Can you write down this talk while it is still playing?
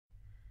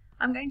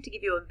I'm going to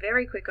give you a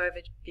very quick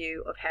overview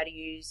of how to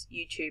use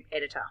YouTube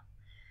Editor.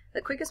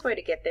 The quickest way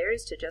to get there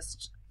is to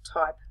just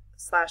type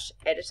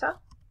 /editor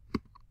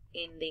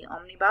in the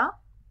omnibar,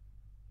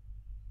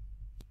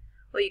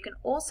 or you can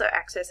also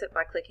access it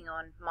by clicking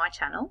on My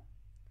Channel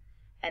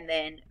and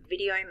then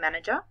Video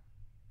Manager,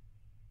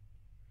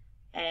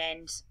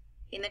 and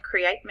in the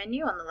Create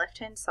menu on the left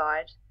hand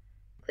side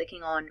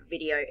clicking on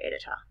Video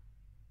Editor.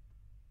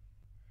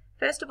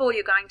 First of all,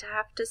 you're going to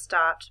have to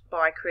start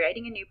by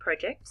creating a new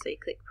project. So you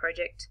click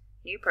Project,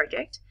 New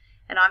Project,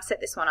 and I've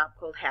set this one up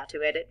called How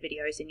to Edit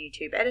Videos in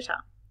YouTube Editor.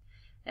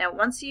 Now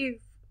once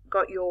you've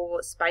got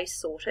your space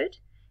sorted,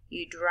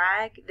 you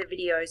drag the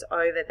videos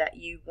over that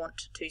you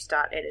want to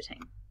start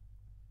editing.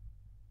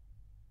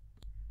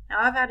 Now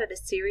I've added a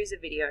series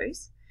of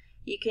videos.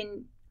 You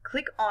can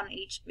click on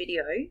each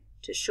video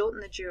to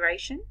shorten the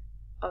duration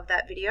of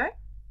that video,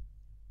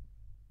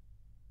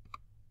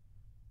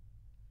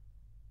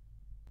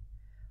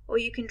 or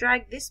you can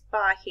drag this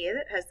bar here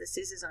that has the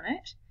scissors on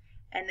it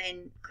and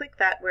then click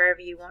that wherever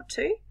you want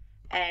to,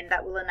 and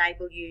that will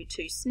enable you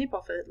to snip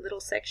off a little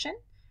section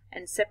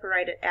and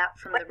separate it out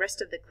from the rest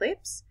of the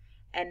clips,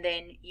 and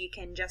then you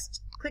can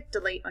just click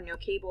delete on your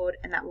keyboard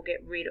and that will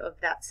get rid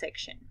of that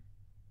section.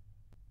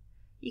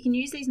 You can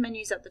use these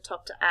menus at the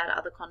top to add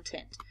other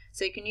content.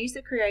 So you can use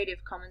the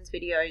Creative Commons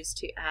videos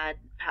to add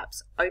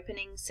perhaps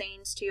opening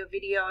scenes to your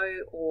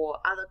video or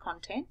other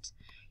content.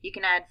 You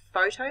can add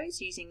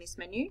photos using this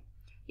menu.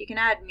 You can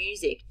add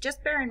music.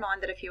 Just bear in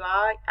mind that if you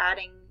are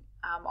adding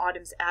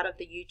items out of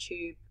the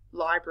YouTube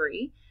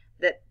library,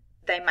 that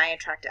they may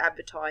attract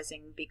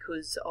advertising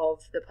because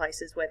of the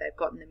places where they've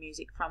gotten the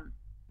music from.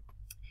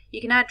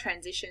 You can add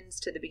transitions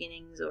to the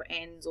beginnings or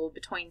ends or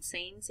between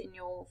scenes in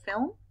your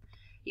film.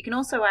 You can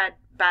also add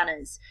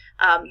banners.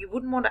 You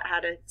wouldn't want to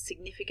add a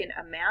significant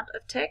amount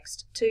of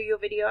text to your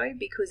video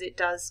because it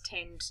does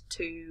tend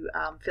to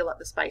fill up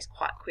the space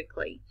quite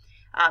quickly.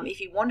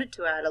 If you wanted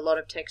to add a lot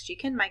of text, you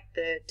can make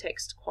the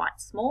text quite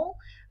small,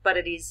 but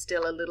it is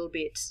still a little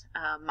bit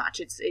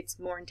much. It's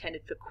more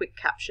intended for quick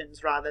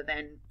captions rather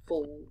than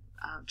full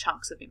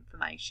chunks of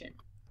information.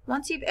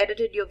 Once you've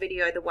edited your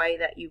video the way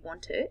that you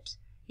want it,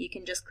 you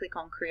can just click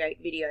on Create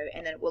Video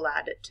and then it will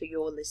add it to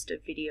your list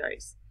of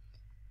videos.